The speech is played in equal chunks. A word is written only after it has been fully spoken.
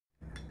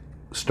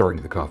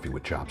Stirring the coffee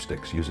with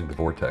chopsticks using the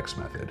vortex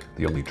method,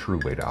 the only true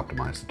way to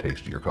optimize the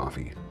taste of your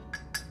coffee.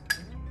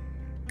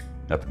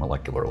 At the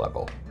molecular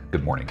level.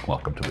 Good morning,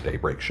 welcome to the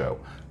Daybreak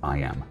Show. I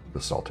am the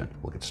Sultan.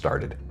 We'll get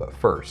started, but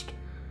first,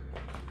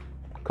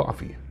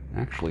 coffee.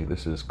 Actually,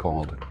 this is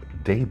called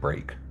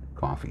Daybreak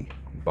Coffee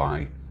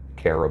by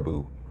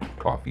Caribou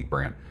Coffee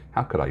brand.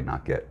 How could I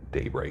not get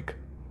Daybreak?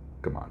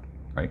 Come on,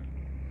 right?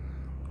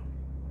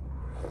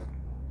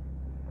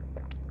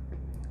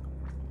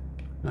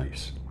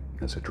 Nice.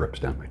 As it drips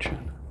down my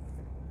chin.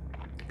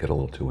 Get a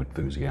little too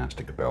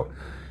enthusiastic about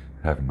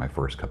having my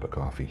first cup of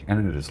coffee,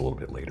 and it is a little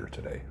bit later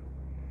today.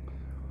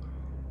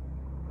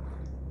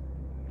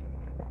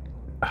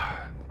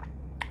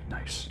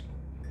 Nice.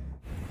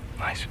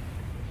 Nice.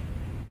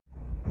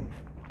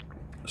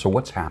 So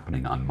what's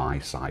happening on my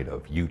side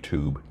of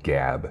YouTube,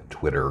 Gab,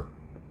 Twitter,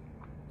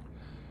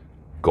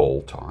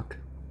 Goal Talk?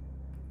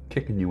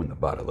 Kicking you in the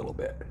butt a little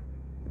bit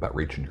about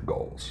reaching your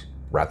goals,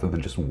 rather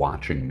than just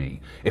watching me.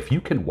 If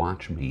you can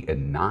watch me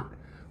and not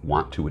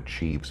want to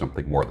achieve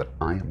something more, that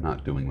I am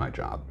not doing my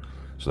job.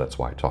 So that's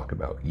why I talk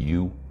about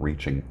you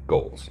reaching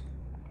goals.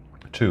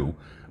 2,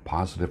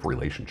 positive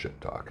relationship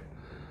talk.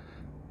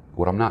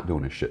 What I'm not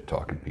doing is shit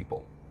talking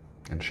people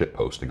and shit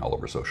posting all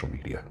over social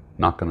media.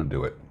 Not going to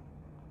do it.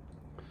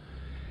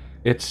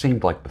 It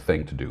seemed like the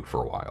thing to do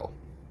for a while.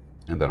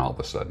 And then all of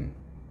a sudden,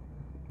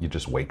 you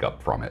just wake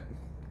up from it,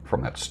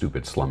 from that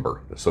stupid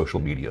slumber, the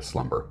social media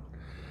slumber.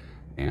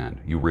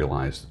 And you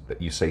realize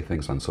that you say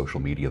things on social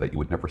media that you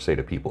would never say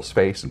to people's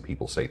face, and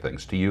people say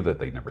things to you that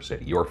they never say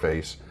to your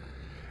face.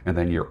 And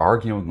then you're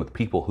arguing with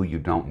people who you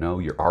don't know.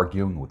 You're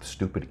arguing with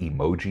stupid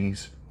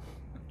emojis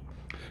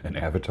and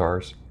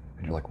avatars.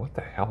 And you're like, what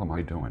the hell am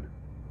I doing?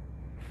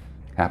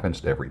 Happens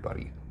to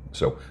everybody.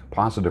 So,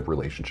 positive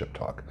relationship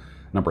talk.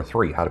 Number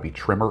 3, how to be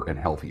trimmer and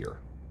healthier.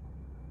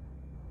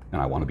 And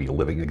I want to be a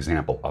living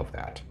example of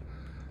that.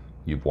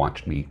 You've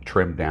watched me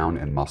trim down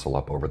and muscle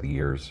up over the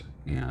years,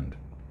 and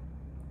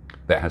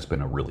that has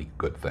been a really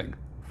good thing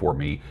for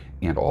me,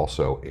 and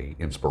also a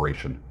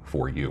inspiration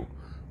for you,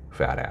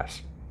 fat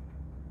ass.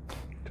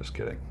 Just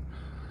kidding.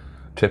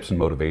 Tips and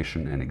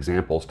motivation and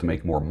examples to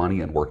make more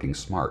money and working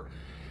smart.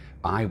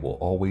 I will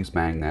always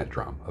bang that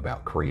drum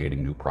about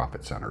creating new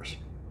profit centers,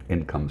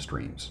 income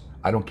streams.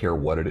 I don't care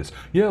what it is.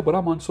 Yeah, but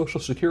I'm on Social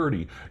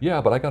Security.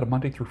 Yeah, but I got a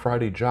Monday through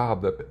Friday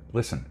job.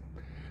 Listen,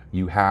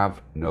 you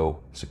have no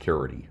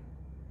security.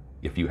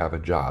 If you have a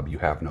job, you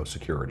have no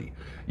security.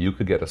 You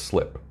could get a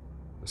slip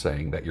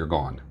saying that you're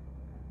gone.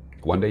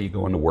 One day you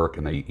go into work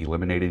and they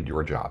eliminated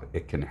your job.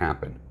 It can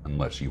happen,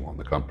 unless you own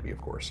the company,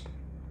 of course.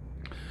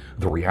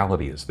 The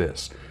reality is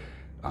this.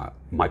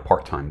 My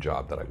part-time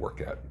job that I work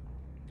at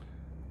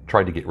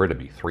tried to get rid of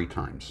me 3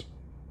 times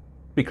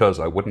because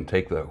I wouldn't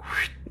take the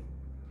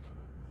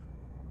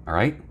all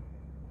right?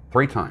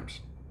 3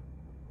 times.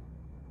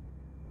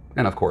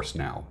 And of course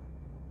now,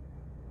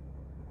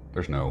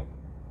 there's no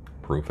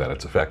proof that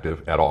it's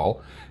effective at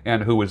all.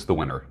 And who is the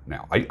winner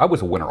now? I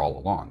was a winner all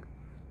along.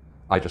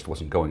 I just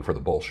wasn't going for the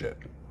bullshit.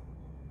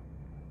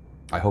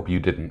 I hope you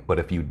didn't, but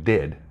if you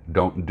did,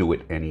 don't do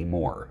it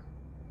anymore.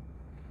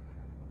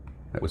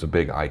 That was a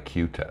big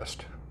IQ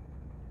test.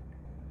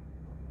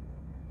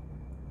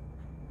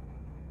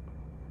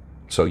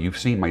 So you've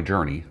seen my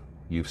journey.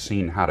 You've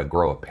seen how to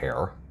grow a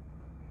pair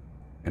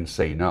and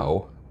say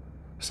no.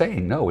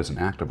 Saying no is an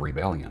act of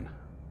rebellion.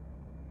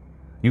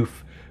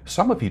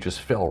 Some of you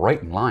just fell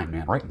right in line,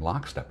 man, right in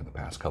lockstep in the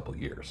past couple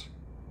of years.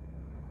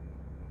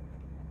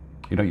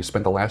 You know, you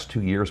spent the last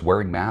 2 years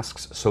wearing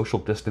masks, social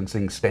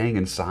distancing, staying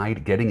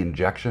inside, getting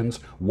injections.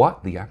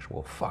 What the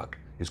actual fuck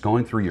is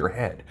going through your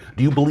head?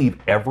 Do you believe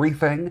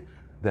everything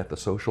that the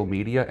social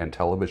media and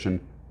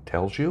television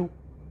tells you?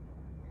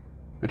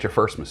 That's your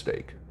first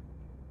mistake.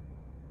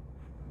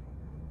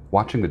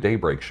 Watching the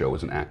Daybreak Show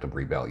is an act of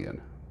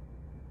rebellion.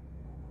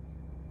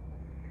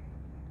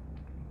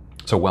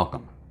 So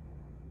welcome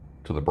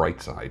to the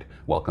bright side.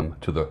 Welcome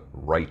to the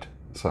right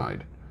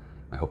side.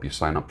 I hope you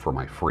sign up for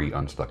my free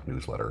Unstuck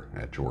Newsletter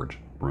at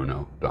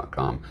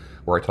georgebruno.com,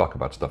 where I talk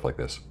about stuff like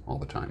this all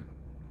the time.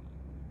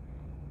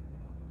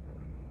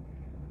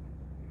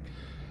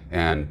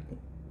 And,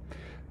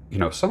 you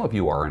know, some of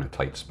you are in a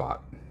tight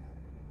spot.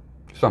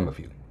 Some of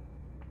you.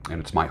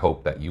 And it's my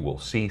hope that you will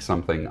see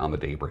something on the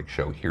Daybreak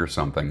Show, hear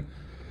something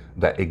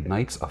that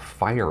ignites a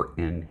fire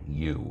in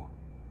you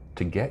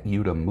to get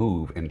you to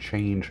move and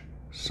change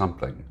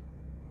something.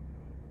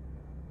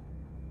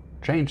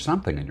 Change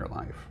something in your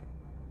life.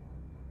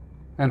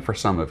 And for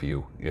some of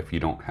you, if you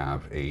don't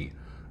have a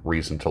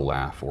reason to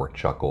laugh or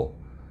chuckle,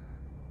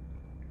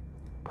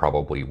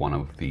 probably one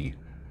of the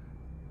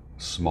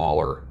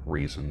smaller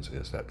reasons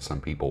is that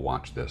some people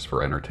watch this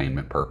for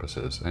entertainment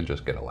purposes and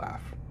just get a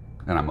laugh.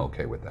 And I'm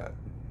okay with that.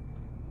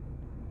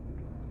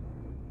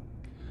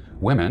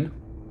 Women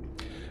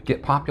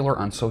get popular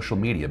on social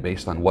media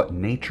based on what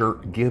nature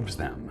gives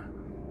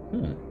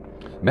them.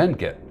 Men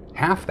get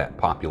half that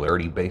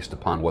popularity based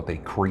upon what they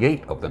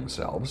create of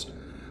themselves.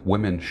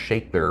 Women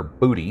shake their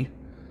booty.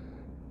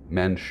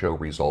 Men show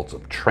results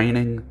of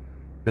training,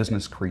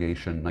 business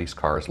creation, nice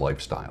cars,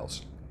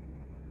 lifestyles.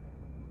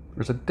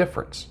 There's a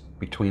difference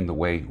between the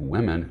way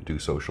women do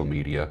social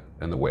media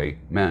and the way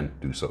men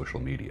do social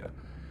media.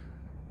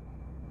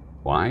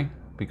 Why?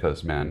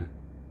 Because men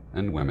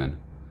and women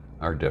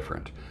are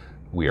different.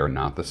 We are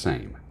not the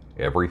same.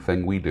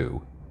 Everything we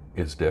do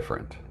is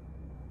different.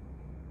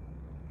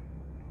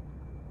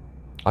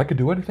 I could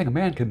do anything a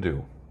man can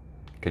do.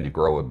 Can you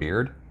grow a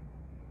beard?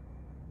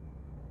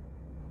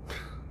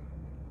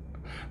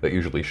 That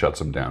usually shuts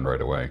them down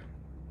right away.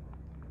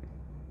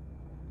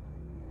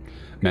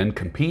 Men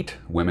compete,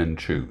 women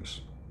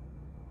choose.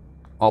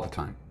 All the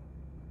time.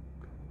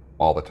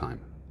 All the time.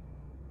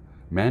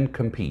 Men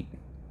compete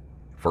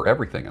for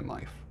everything in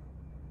life.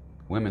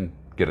 Women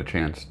get a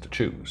chance to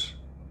choose.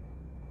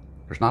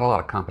 There's not a lot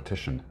of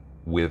competition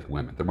with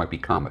women. There might be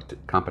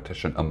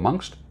competition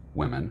amongst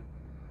women.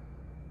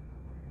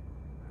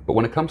 But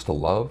when it comes to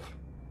love,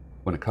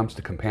 when it comes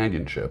to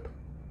companionship,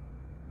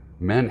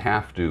 men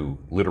have to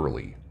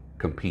literally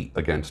compete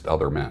against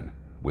other men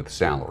with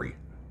salary,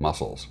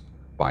 muscles,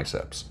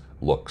 biceps,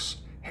 looks,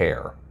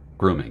 hair,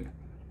 grooming,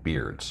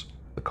 beards,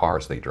 the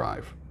cars they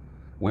drive.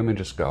 Women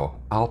just go,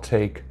 I'll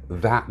take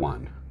that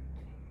one.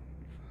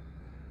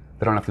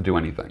 They don't have to do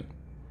anything.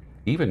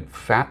 Even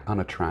fat,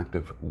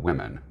 unattractive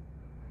women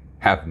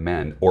have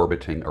men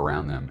orbiting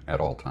around them at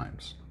all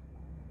times.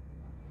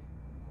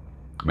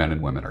 Men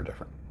and women are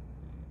different.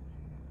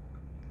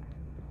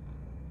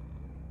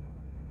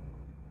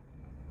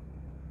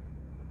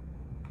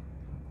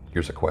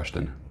 Here's a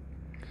question.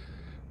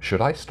 Should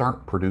I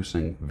start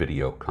producing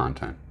video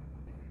content?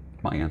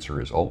 My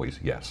answer is always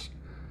yes.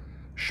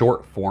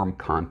 Short form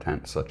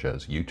content such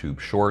as YouTube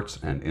Shorts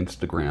and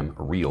Instagram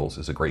Reels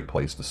is a great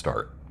place to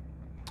start.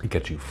 It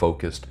gets you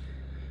focused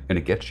and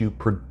it gets you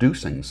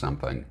producing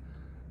something.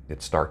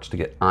 It starts to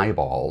get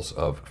eyeballs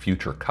of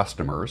future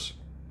customers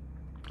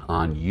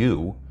on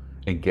you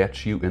and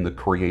gets you in the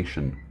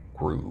creation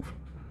groove.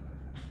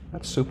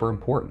 That's super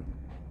important.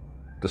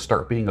 To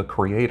start being a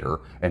creator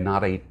and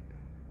not a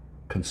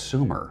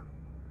consumer.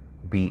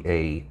 Be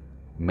a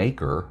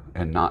maker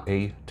and not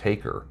a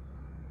taker.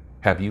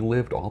 Have you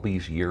lived all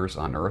these years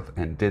on earth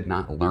and did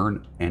not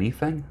learn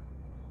anything?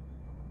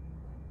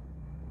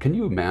 Can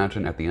you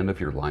imagine at the end of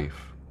your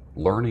life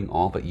learning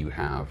all that you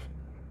have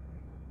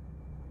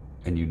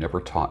and you never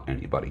taught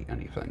anybody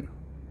anything?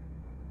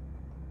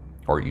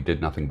 Or you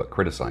did nothing but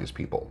criticize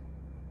people?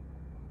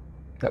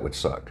 That would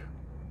suck.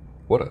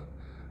 What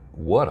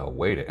a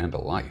way to end a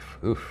life.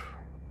 Oof.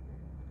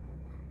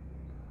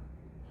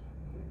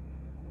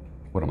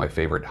 One of my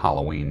favorite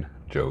Halloween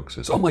jokes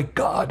is, oh my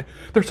God,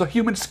 there's a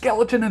human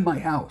skeleton in my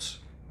house.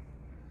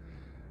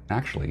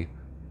 Actually,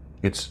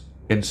 it's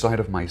inside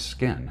of my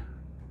skin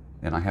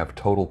and I have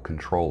total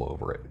control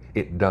over it.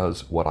 It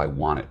does what I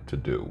want it to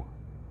do.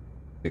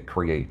 It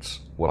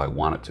creates what I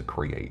want it to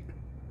create.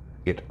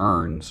 It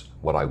earns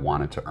what I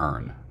want it to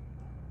earn.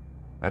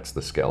 That's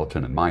the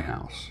skeleton in my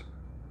house.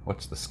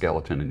 What's the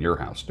skeleton in your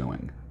house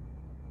doing?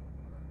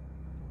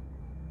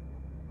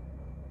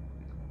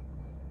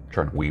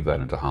 Trying to weave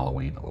that into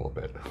Halloween a little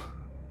bit.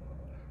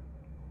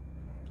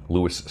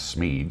 Lewis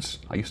Smedes.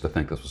 I used to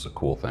think this was a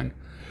cool thing.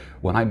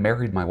 When I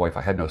married my wife,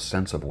 I had no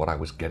sense of what I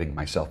was getting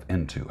myself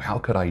into. How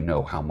could I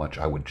know how much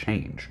I would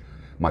change?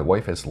 My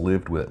wife has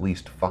lived with at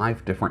least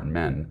 5 different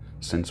men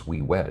since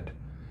we wed,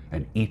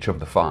 and each of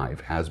the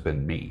 5 has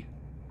been me.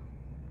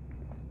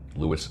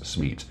 Lewis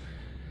Smedes.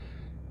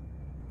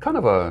 Kind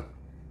of a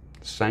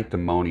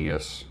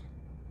sanctimonious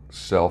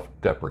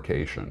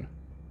self-deprecation.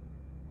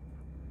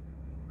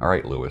 All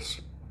right,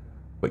 Lewis,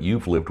 but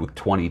you've lived with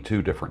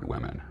 22 different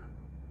women.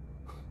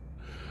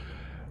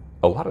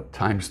 A lot of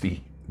times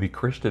the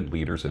Christian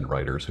leaders and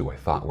writers who I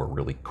thought were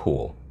really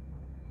cool,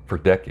 for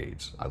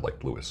decades, I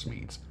liked Lewis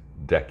Smedes,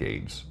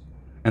 decades.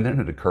 And then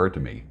it occurred to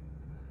me,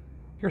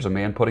 here's a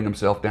man putting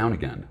himself down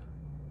again.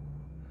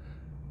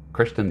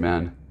 Christian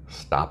men,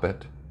 stop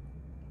it.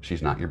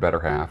 She's not your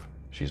better half.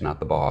 She's not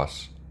the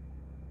boss.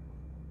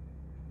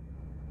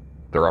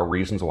 There are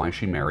reasons why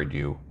she married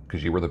you,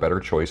 because you were the better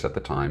choice at the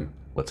time.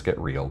 Let's get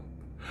real.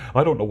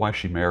 I don't know why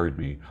she married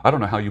me. I don't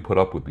know how you put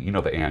up with me. You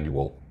know, the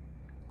annual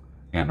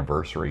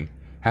anniversary.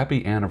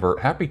 Happy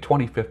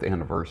 25th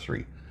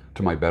anniversary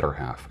to my better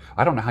half.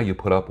 I don't know how you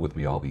put up with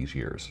me all these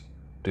years.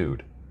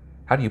 Dude,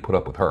 how do you put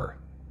up with her?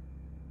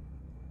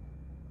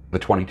 The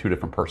 22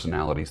 different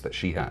personalities that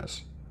she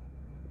has.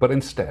 But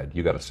instead,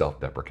 you got to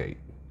self-deprecate.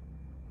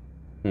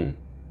 How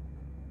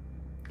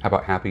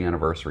about happy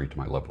anniversary to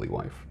my lovely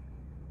wife?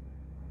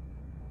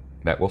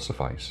 That will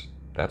suffice.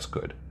 That's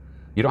good.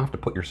 You don't have to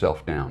put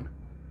yourself down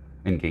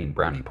and gain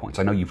brownie points.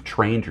 I know you've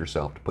trained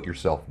yourself to put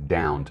yourself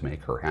down to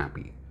make her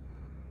happy.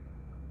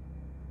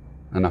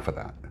 Enough of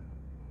that.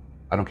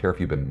 I don't care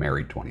if you've been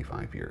married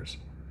 25 years.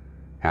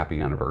 Happy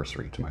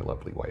anniversary to my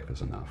lovely wife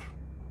is enough.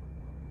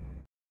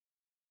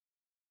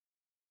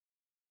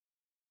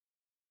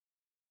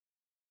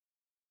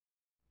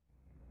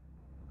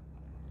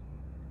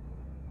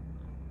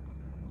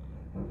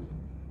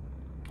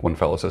 One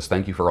fellow says,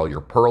 thank you for all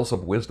your pearls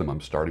of wisdom.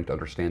 I'm starting to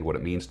understand what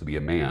it means to be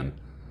a man.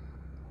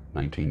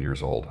 19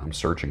 years old. I'm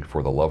searching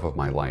for the love of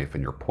my life,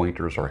 and your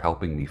pointers are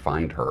helping me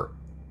find her.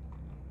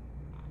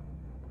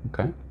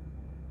 Okay?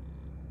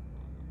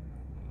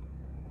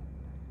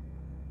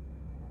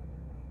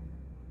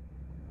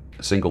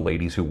 Single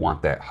ladies who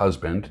want that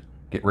husband,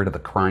 get rid of the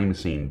crime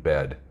scene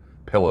bed,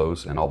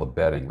 pillows, and all the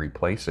bedding.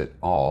 Replace it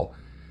all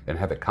and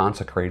have it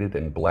consecrated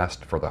and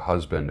blessed for the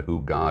husband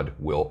who God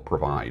will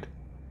provide.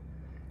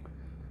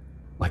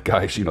 Like,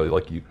 guys,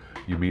 like you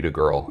meet a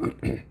girl,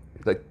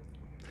 like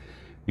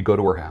you go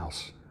to her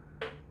house,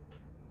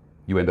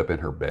 you end up in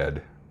her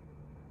bed.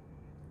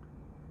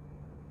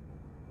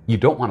 You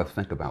don't want to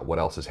think about what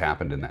else has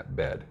happened in that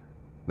bed.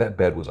 That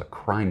bed was a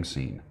crime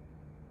scene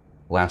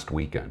last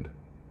weekend.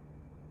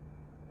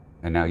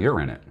 And now you're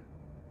in it.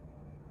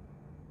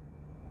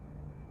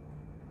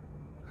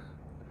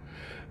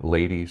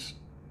 Ladies,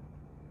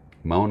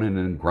 moaning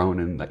and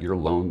groaning that you're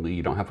lonely,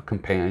 you don't have a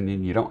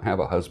companion, you don't have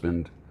a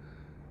husband.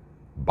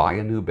 Buy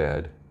a new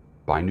bed,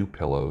 buy new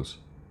pillows.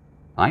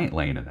 I ain't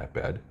laying in that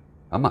bed.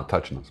 I'm not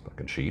touching those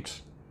fucking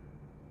sheets.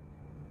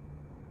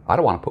 I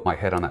don't want to put my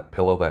head on that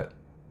pillow that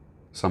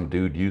some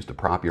dude used to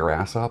prop your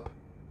ass up.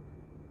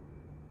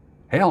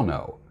 Hell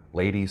no.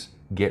 Ladies,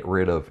 get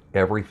rid of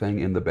everything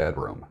in the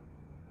bedroom.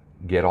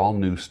 Get all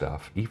new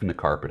stuff, even the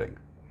carpeting.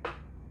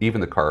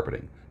 Even the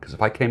carpeting. Because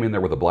if I came in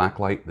there with a black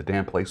light, the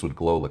damn place would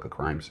glow like a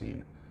crime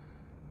scene.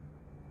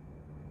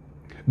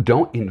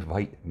 Don't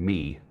invite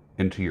me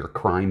into your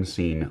crime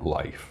scene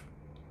life.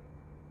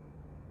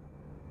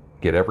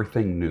 Get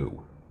everything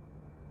new.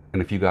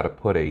 And if you got to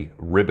put a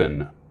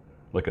ribbon,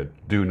 like a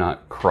do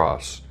not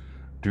cross,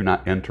 do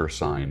not enter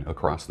sign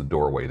across the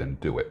doorway, then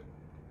do it.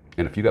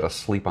 And if you got to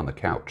sleep on the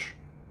couch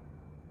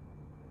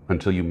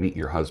until you meet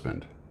your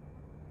husband,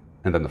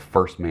 and then the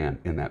first man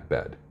in that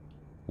bed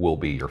will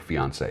be your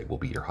fiance, will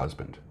be your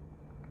husband.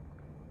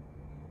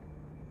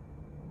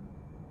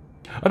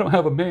 I don't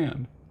have a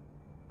man.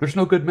 There's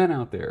no good men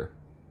out there.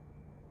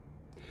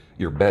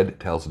 Your bed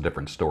tells a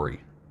different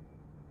story,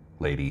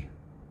 lady.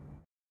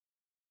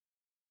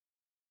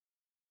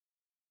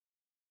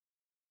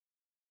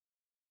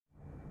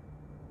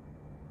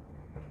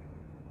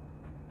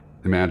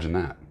 Imagine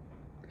that.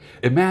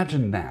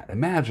 Imagine that.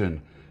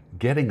 Imagine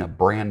getting a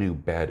brand new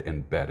bed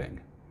and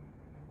bedding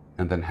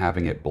and then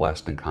having it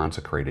blessed and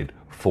consecrated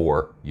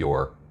for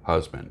your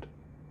husband.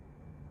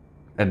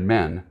 And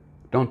men,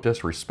 don't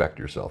disrespect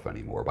yourself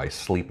anymore by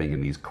sleeping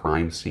in these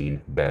crime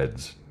scene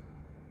beds.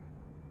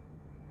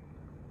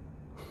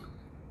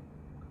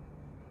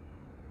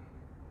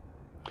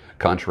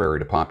 Contrary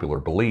to popular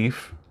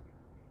belief,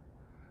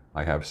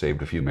 I have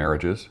saved a few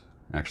marriages.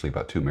 Actually,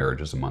 about 2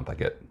 marriages a month. I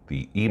get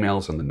the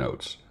emails and the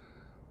notes.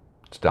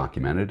 It's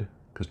documented,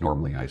 because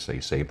normally I say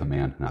save the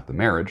man, not the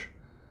marriage.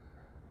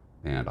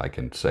 And I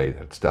can say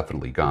that it's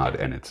definitely God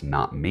and it's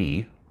not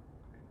me.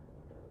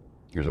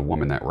 Here's a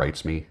woman that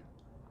writes me,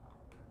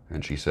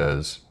 and she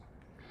says,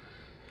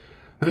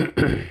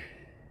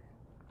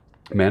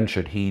 men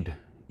should heed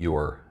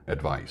your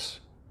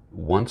advice.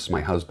 Once my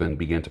husband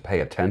began to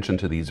pay attention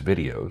to these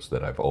videos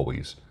that I've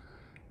always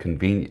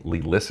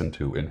conveniently listened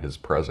to in his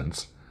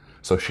presence,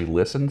 so she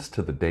listens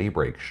to the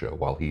Daybreak show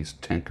while he's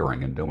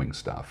tinkering and doing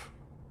stuff.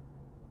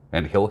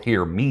 And he'll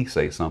hear me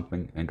say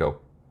something and go,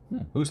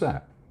 who's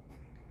that?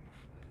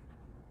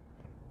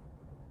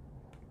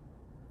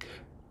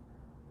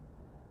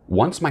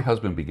 Once my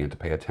husband began to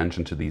pay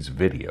attention to these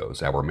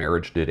videos, our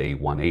marriage did a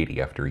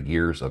 180. After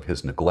years of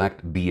his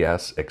neglect,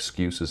 BS,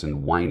 excuses,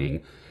 and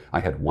whining, I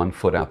had one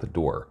foot out the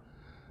door.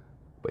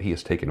 But he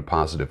has taken a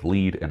positive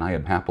lead, and I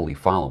am happily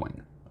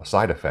following. A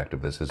side effect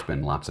of this has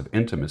been lots of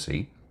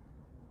intimacy.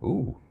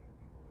 Ooh.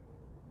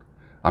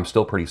 I'm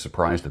still pretty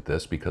surprised at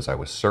this because I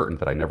was certain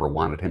that I never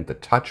wanted him to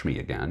touch me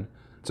again.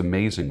 It's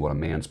amazing what a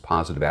man's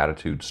positive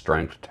attitude,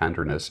 strength,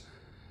 tenderness,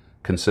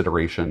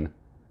 consideration,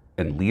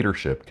 and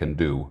leadership can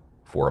do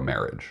for a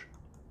marriage.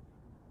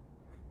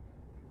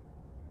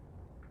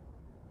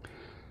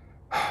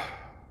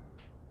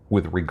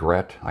 With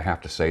regret, I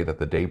have to say that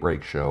the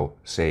Daybreak show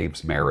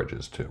saves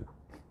marriages too.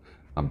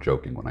 I'm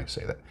joking when I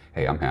say that.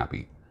 Hey, I'm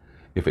happy.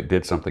 If it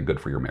did something good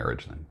for your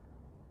marriage, then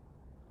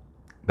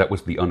that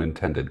was the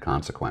unintended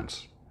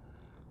consequence.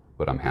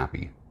 But I'm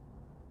happy.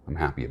 I'm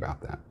happy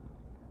about that.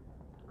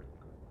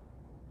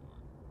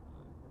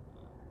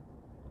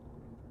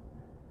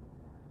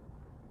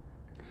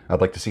 I'd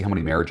like to see how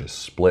many marriages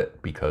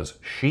split because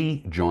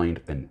she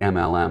joined an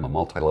MLM, a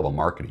multi-level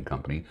marketing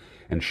company,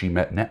 and she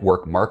met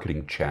network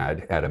marketing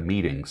Chad at a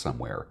meeting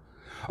somewhere.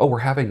 Oh, we're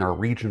having our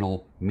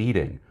regional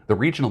meeting. The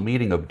regional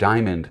meeting of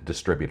diamond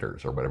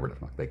distributors, or whatever the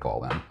fuck they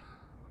call them.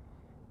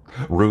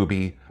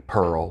 Ruby,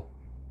 pearl,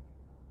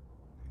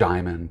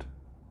 diamond,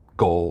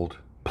 gold,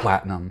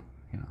 platinum,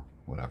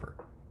 whatever.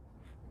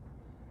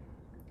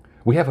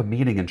 We have a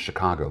meeting in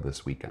Chicago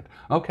this weekend.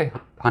 Okay,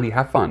 honey,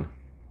 have fun.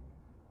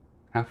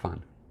 Have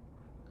fun.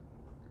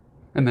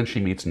 And then she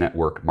meets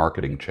network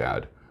marketing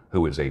Chad,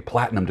 who is a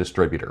platinum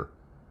distributor.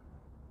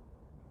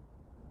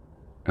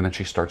 And then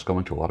she starts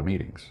going to a lot of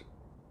meetings.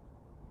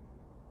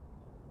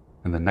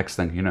 And the next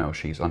thing you know,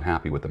 she's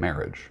unhappy with the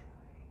marriage.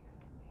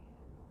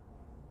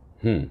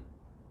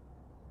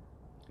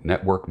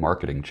 Network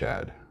marketing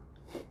Chad.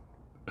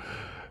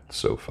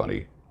 So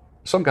funny.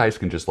 Some guys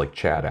can just like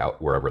chat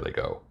out wherever they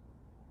go.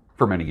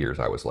 For many years,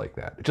 I was like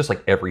that. It's just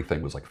like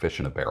everything was like fish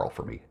in a barrel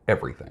for me.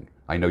 Everything.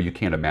 I know you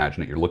can't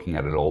imagine it. You're looking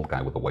at an old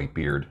guy with a white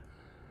beard.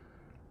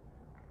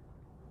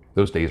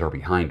 Those days are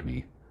behind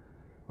me.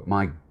 But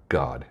my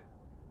God,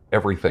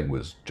 everything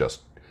was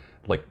just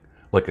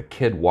like a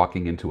kid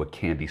walking into a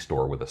candy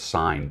store with a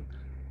sign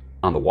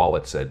on the wall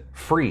that said,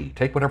 free,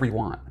 take whatever you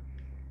want.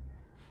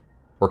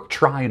 Or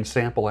try and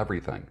sample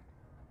everything.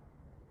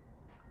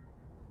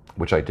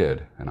 Which I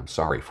did, and I'm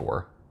sorry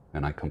for,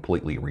 and I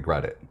completely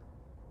regret it.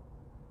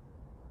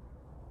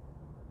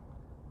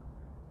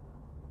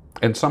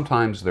 And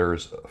sometimes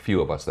there's a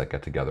few of us that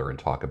get together and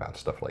talk about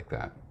stuff like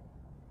that.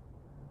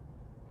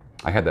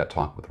 I had that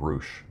talk with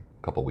Roosh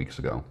a couple weeks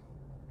ago.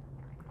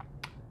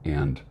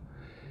 And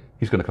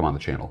he's going to come on the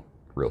channel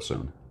real soon.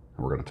 And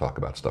we're going to talk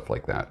about stuff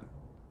like that.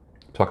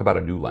 Talk about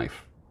a new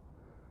life.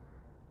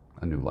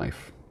 A new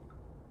life.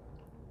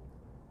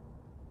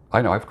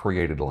 I know I've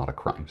created a lot of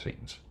crime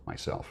scenes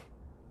myself.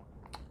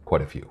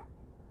 Quite a few.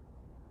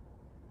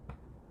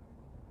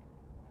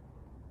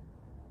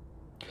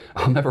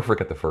 I'll never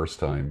forget the first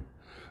time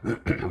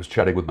I was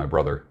chatting with my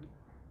brother,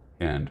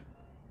 and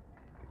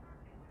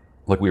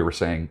like we were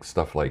saying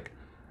stuff like,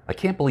 I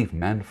can't believe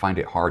men find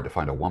it hard to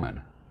find a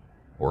woman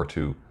or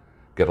to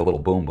get a little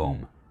boom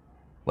boom.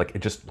 Like,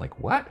 it just, like,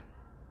 what?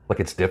 Like,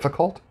 it's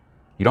difficult?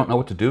 You don't know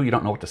what to do? You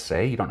don't know what to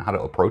say? You don't know how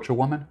to approach a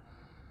woman?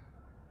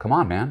 Come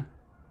on, man.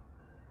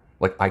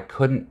 Like, I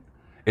couldn't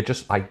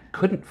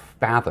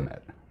fathom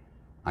it.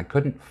 I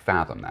couldn't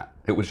fathom that.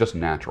 It was just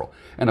natural.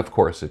 And of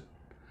course, it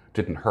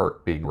didn't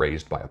hurt being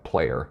raised by a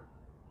player.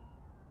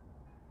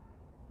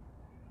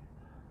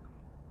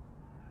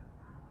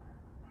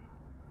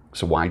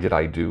 So why did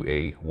I do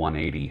a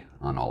 180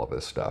 on all of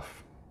this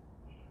stuff?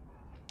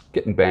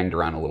 Getting banged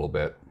around a little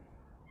bit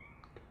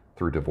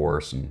through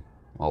divorce and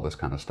all this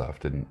kind of stuff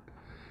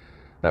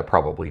that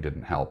probably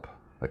didn't help.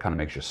 That kind of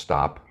makes you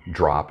stop,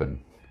 drop,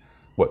 and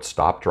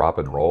stop, drop,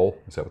 and roll?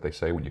 Is that what they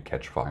say when you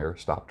catch fire?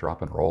 Stop,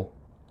 drop, and roll?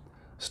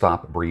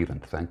 Stop, breathe,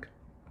 and think.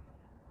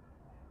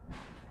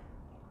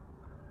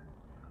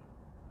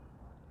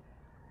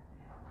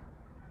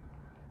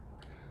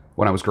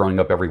 When I was growing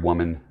up, every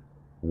woman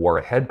wore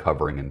a head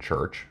covering in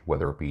church,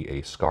 whether it be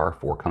a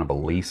scarf or kind of a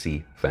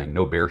lacy thing,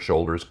 no bare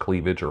shoulders,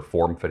 cleavage, or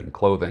form-fitting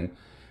clothing.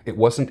 It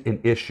wasn't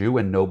an issue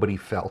and nobody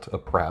felt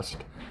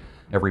oppressed.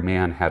 Every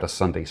man had a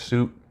Sunday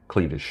suit,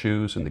 cleaned his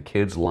shoes, and the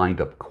kids lined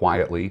up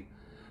quietly.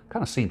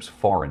 Kind of seems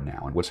foreign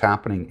now. And what's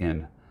happening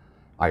in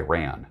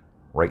Iran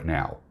right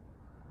now,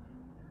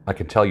 I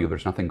can tell you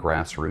there's nothing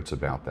grassroots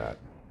about that.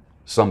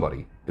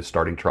 Somebody is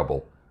starting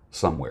trouble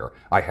somewhere.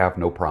 I have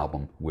no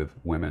problem with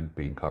women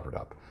being covered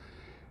up.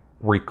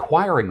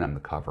 Requiring them to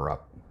cover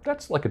up,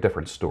 that's like a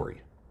different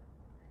story.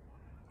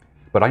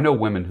 But I know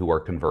women who are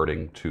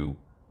converting to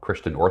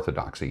Christian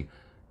orthodoxy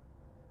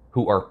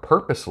who are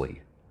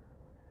purposely,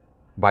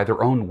 by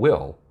their own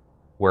will,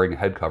 wearing a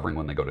head covering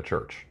when they go to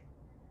church.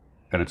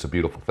 And it's a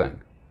beautiful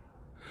thing.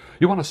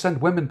 You want to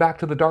send women back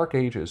to the Dark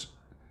Ages?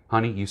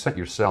 Honey, you sent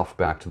yourself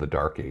back to the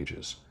Dark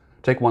Ages.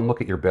 Take one look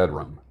at your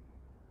bedroom.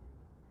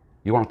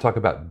 You want to talk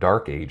about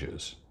Dark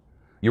Ages?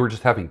 You were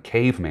just having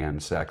caveman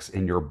sex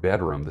in your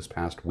bedroom this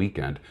past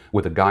weekend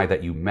with a guy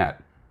that you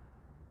met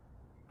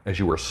as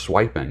you were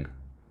swiping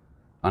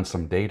on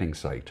some dating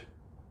site.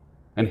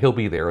 And he'll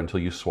be there until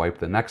you swipe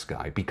the next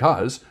guy,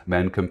 because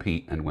men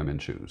compete and women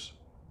choose.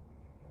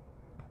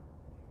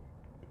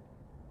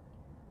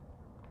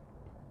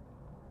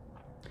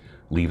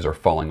 Leaves are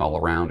falling all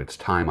around. It's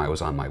time I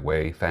was on my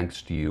way.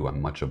 Thanks to you,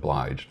 I'm much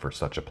obliged for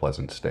such a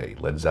pleasant stay.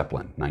 Led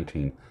Zeppelin,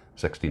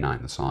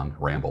 1969, the song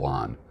Ramble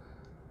On.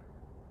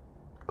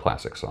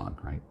 Classic song,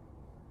 right?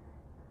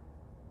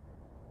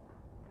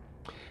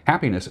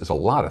 Happiness is a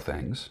lot of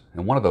things,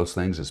 and one of those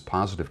things is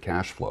positive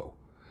cash flow.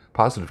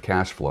 Positive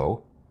cash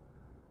flow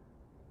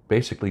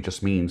basically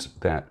just means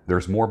that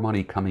there's more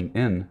money coming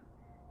in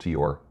to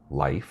your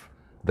life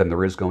than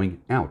there is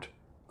going out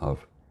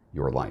of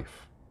your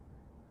life.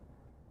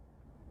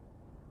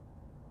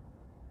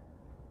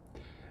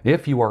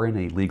 If you are in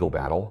a legal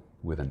battle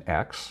with an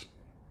ex,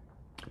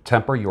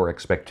 temper your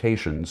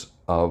expectations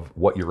of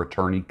what your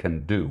attorney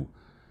can do.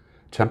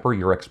 Temper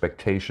your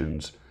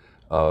expectations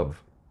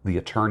of the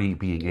attorney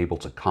being able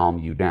to calm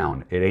you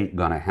down. It ain't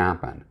gonna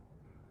happen.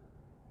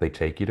 They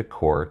take you to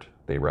court,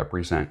 they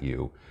represent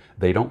you,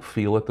 they don't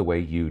feel it the way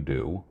you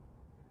do.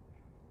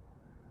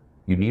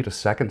 You need a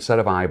second set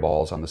of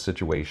eyeballs on the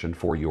situation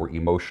for your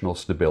emotional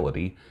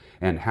stability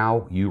and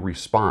how you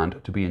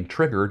respond to being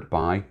triggered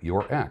by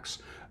your ex.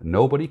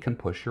 Nobody can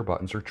push your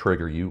buttons or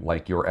trigger you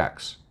like your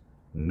ex.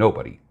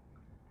 Nobody.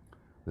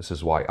 This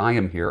is why I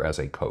am here as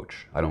a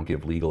coach. I don't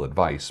give legal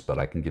advice, but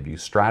I can give you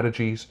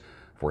strategies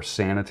for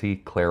sanity,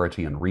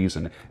 clarity, and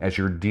reason as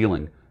you're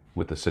dealing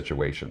with the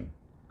situation.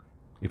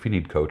 If you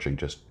need coaching,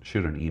 just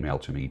shoot an email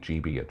to me,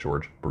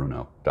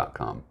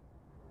 gb@georgebruno.com.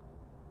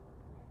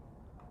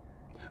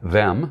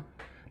 Them,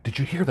 did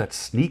you hear that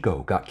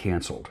Sneeko got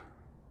canceled?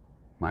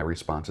 My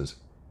response is,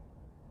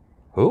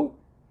 who?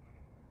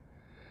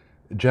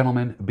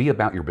 Gentlemen, be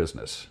about your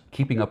business.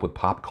 Keeping up with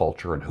pop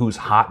culture and who's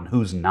hot and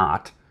who's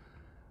not,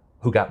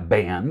 who got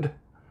banned,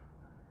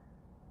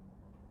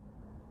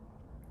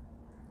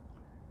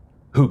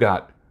 who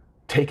got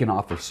taken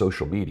off of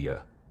social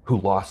media, who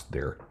lost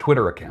their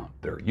Twitter account,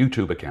 their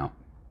YouTube account.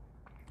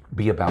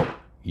 Be about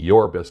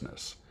your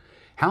business.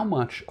 How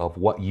much of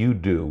what you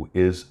do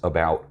is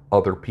about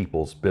other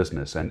people's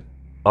business and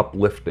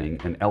uplifting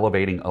and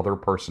elevating other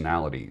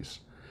personalities?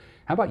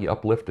 How about you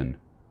uplift and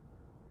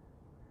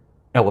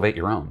elevate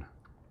your own?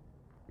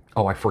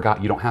 Oh, I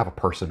forgot you don't have a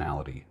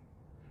personality.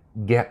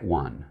 Get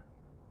one.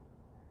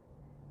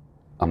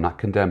 I'm not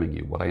condemning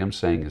you. What I am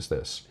saying is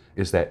this,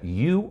 is that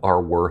you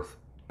are worth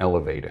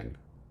elevating.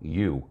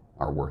 You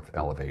are worth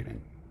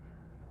elevating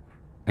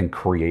and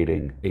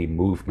creating a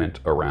movement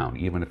around,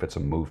 even if it's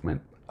a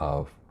movement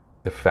of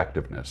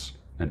effectiveness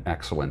and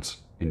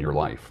excellence in your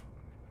life.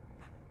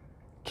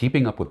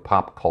 Keeping up with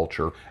pop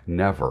culture,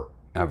 never,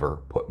 ever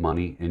put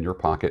money in your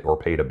pocket or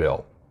paid a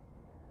bill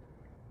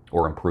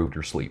or improved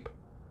your sleep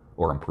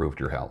or improved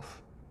your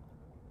health.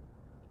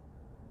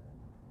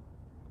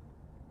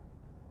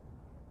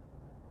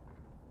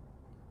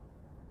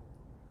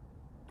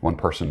 One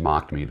person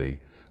mocked me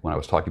when I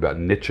was talking about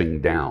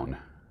niching down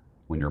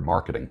when you're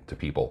marketing to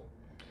people.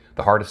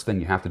 The hardest thing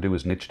you have to do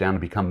is niche down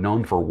and become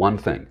known for one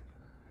thing.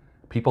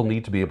 People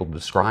need to be able to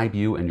describe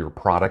you and your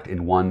product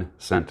in one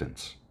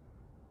sentence.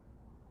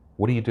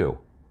 What do?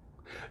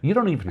 You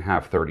don't even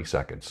have 30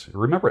 seconds.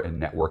 Remember in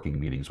networking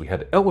meetings, we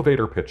had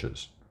elevator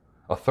pitches,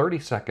 a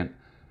 30-second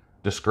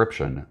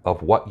description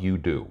of what you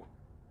do.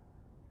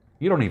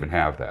 You don't even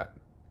have that.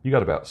 You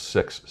got about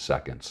 6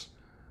 seconds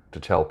to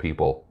tell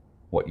people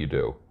what you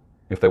do.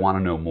 If they want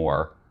to know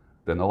more,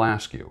 then they'll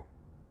ask you.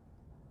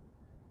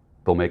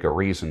 They'll make a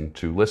reason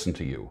to listen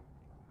to you.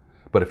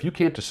 But if you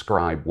can't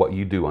describe what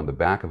you do on the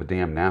back of a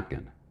damn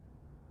napkin,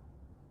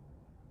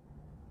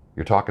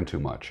 you're talking too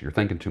much, you're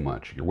thinking too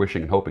much, you're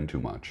wishing and hoping too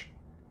much.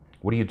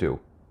 What do you do?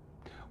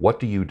 What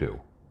do you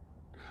do?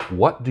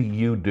 What do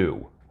you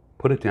do?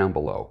 Put it down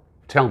below.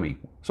 Tell me.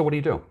 So what do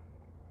you do?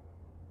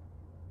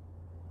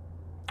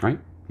 Right?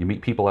 You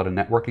meet people at a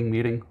networking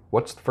meeting.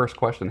 What's the first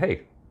question?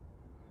 Hey,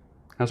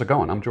 how's it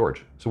going? I'm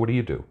George. So what do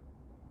you do?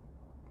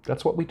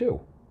 That's what we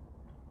do.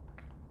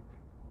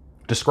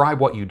 Describe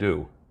what you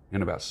do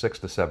in about 6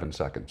 to 7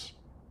 seconds.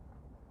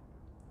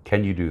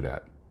 Can you do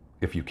that?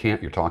 If you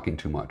can't, you're talking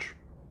too much.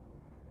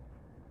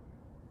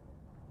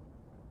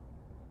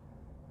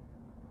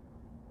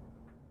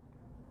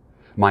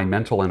 My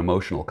mental and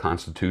emotional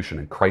constitution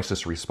and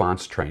crisis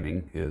response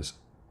training is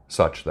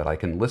such that I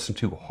can listen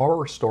to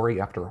horror story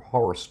after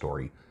horror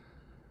story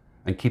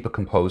and keep a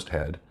composed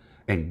head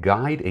and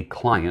guide a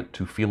client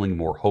to feeling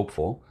more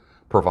hopeful,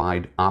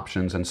 provide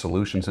options and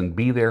solutions, and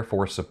be there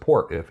for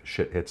support if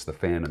shit hits the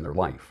fan in their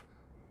life.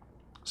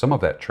 Some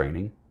of that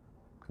training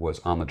was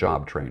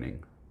on-the-job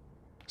training.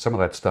 Some of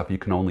that stuff you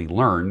can only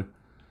learn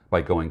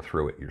by going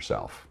through it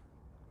yourself.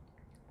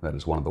 That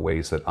is one of the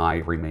ways that I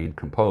remain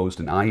composed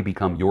and I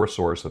become your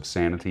source of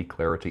sanity,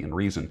 clarity, and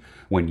reason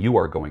when you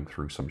are going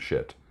through some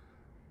shit.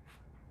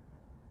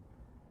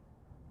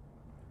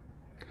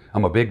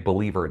 I'm a big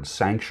believer in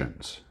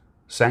sanctions.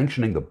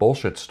 Sanctioning the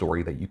bullshit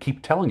story that you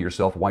keep telling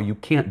yourself why you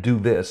can't do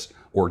this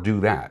or do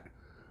that.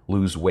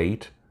 Lose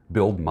weight,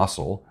 build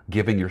muscle,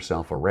 giving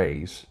yourself a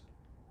raise.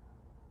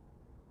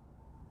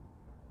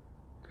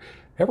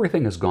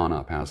 Everything has gone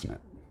up, hasn't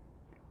it?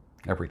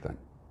 Everything.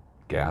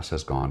 Gas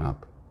has gone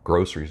up.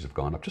 Groceries have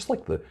gone up. Just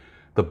like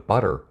the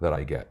butter that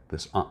I get.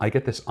 I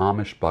get this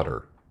Amish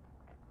butter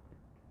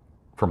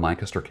from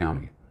Lancaster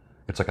County.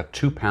 It's like a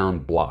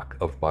 2-pound block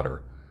of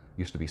butter.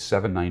 It used to be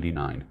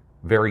 $7.99.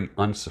 Very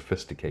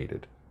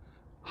unsophisticated.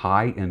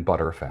 High in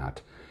butter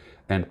fat.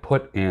 And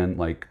put in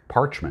like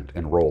parchment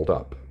and rolled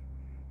up.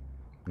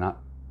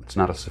 It's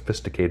not a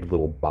sophisticated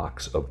little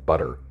box of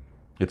butter.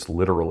 It's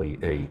literally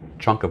a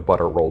chunk of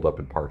butter rolled up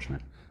in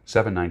parchment.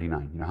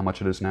 $7.99. You know how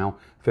much it is now?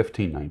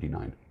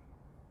 $15.99.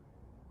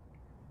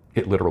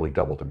 It literally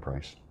doubled in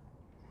price.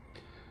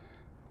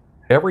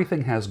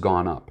 Everything has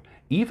gone up.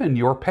 Even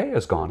your pay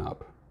has gone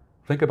up.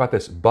 Think about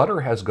this.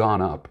 Butter has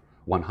gone up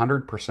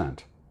 100%.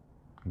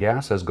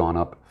 Gas has gone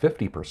up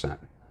 50%.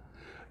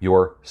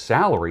 Your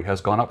salary has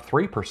gone up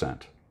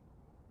 3%.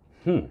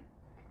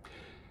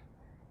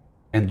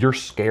 And you're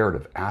scared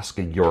of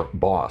asking your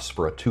boss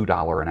for a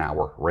 $2 an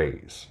hour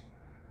raise.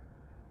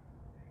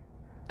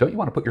 Don't you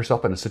want to put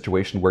yourself in a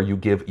situation where you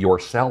give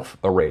yourself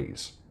a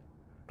raise?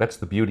 That's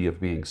the beauty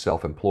of being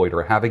self-employed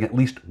or having at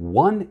least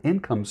one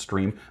income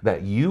stream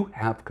that you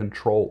have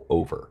control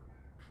over.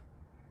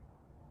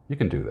 You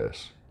can do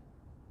this.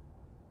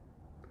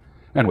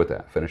 And with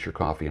that, finish your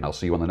coffee and I'll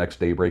see you on the next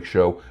Daybreak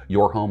Show,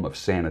 your home of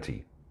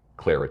sanity,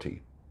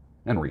 clarity,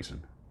 and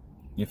reason.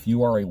 If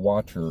you are a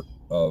watcher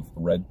of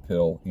Red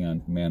Pill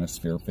and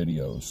Manosphere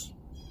videos,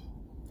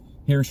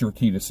 here's your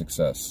key to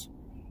success.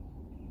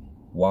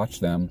 Watch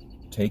them,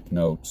 take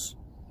notes,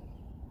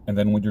 and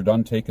then when you're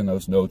done taking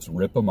those notes,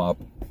 rip them up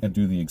and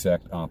do the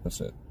exact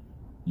opposite.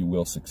 You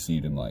will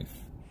succeed in life.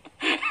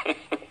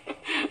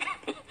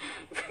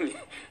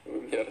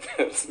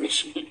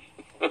 Смешили.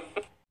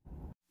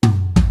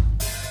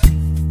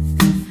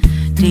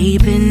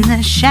 Deep in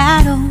the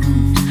shadows,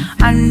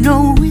 I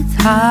know it's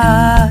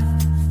hard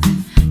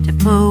to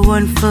put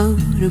one foot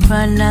in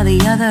front of the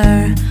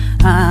other.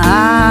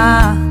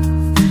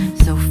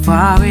 So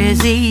far as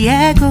the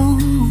echo,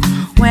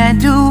 where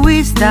do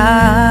we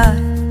start?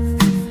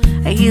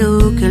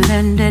 You can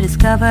learn to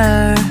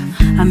discover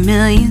a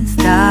million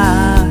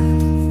stars.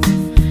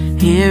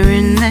 Here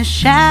in the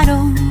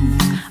shadows,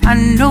 I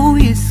know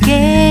you're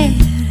scared.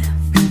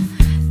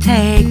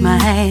 Take my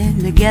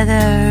hand,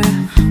 together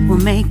we'll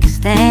make a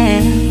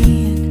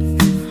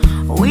stand.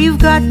 We've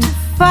got to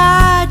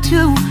fight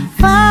to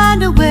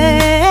find a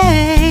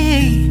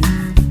way.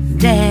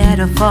 Dare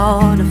to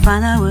fall to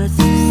find out what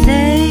to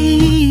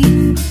say.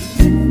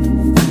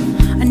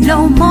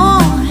 No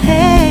more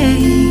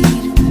hate.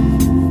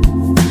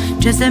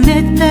 Just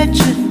admit that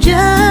you're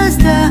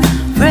just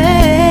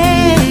afraid.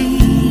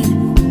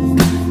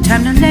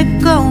 Time to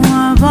let go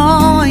of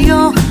all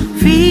your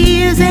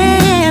fears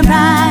and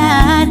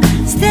pride.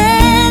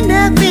 Stand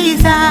up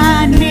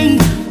beside me,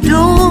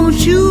 don't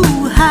you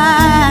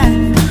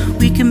hide.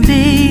 We can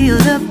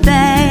build a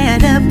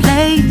better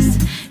place.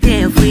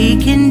 If we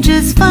can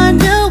just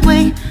find a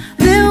way,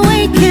 then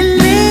we can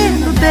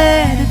live a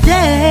better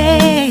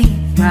day.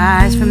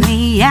 Rise from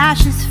the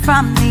ashes,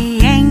 from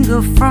the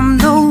anger, from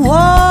the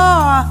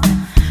war.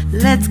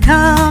 Let's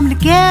come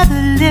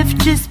together,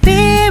 lift your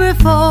spirit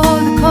for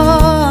the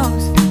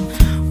cause.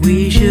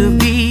 We should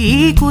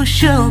be equal,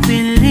 should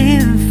be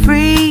living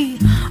free.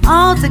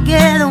 All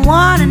together,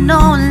 one and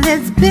all,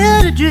 let's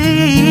build a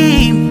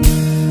dream.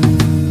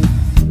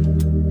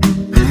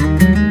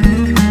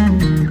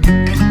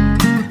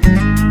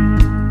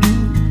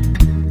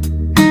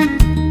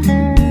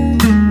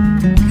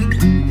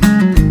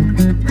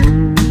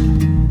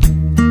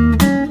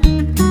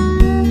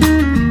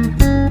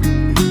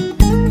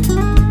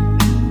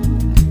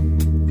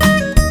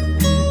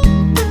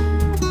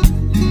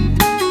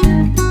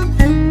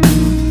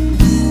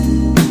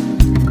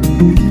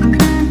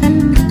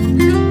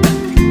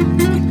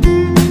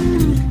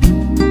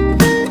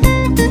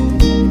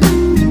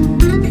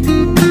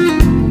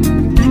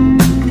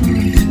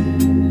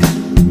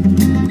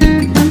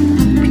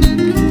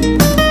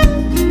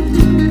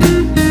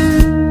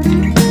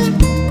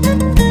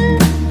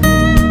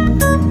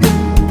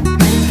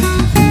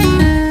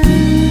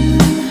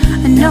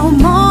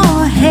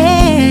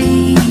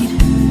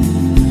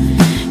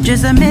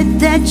 Just admit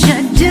that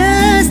you're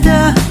just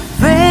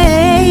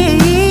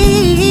afraid.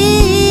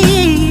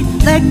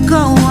 Let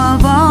go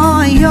of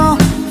all your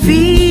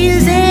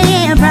fears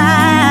and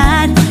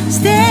pride.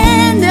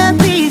 Stand up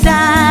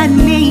beside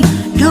me,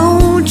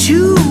 don't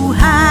you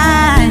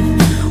hide.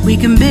 We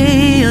can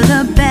build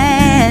a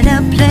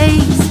better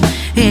place.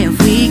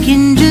 If we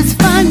can just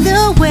find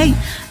a way,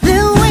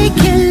 then we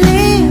can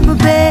live a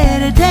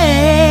better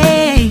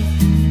day.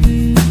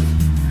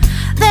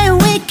 Then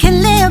we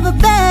can live a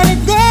better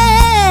day.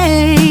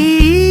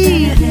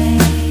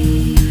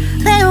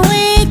 Then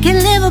we can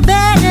live a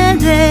better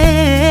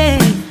day.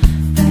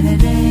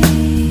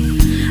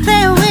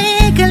 Then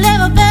we can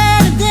live a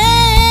better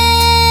day.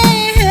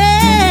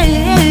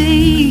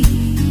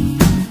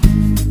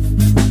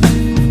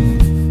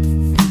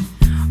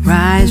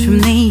 Rise from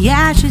the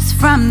ashes,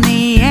 from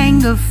the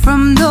anger,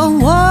 from the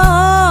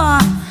war.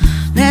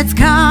 Let's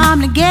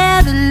come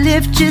together,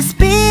 lift your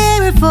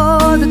spirit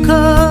for the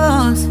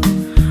cause.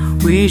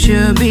 We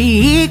should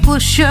be equal,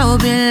 should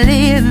be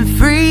living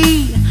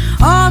free.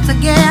 All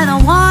together,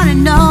 one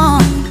and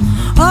all.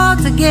 All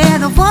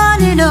together,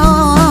 one and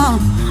all.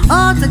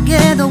 All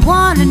together,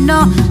 one and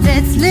all.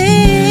 Let's live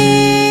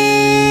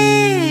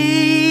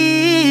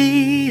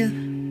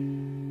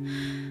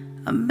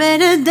a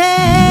better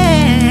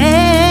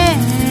day.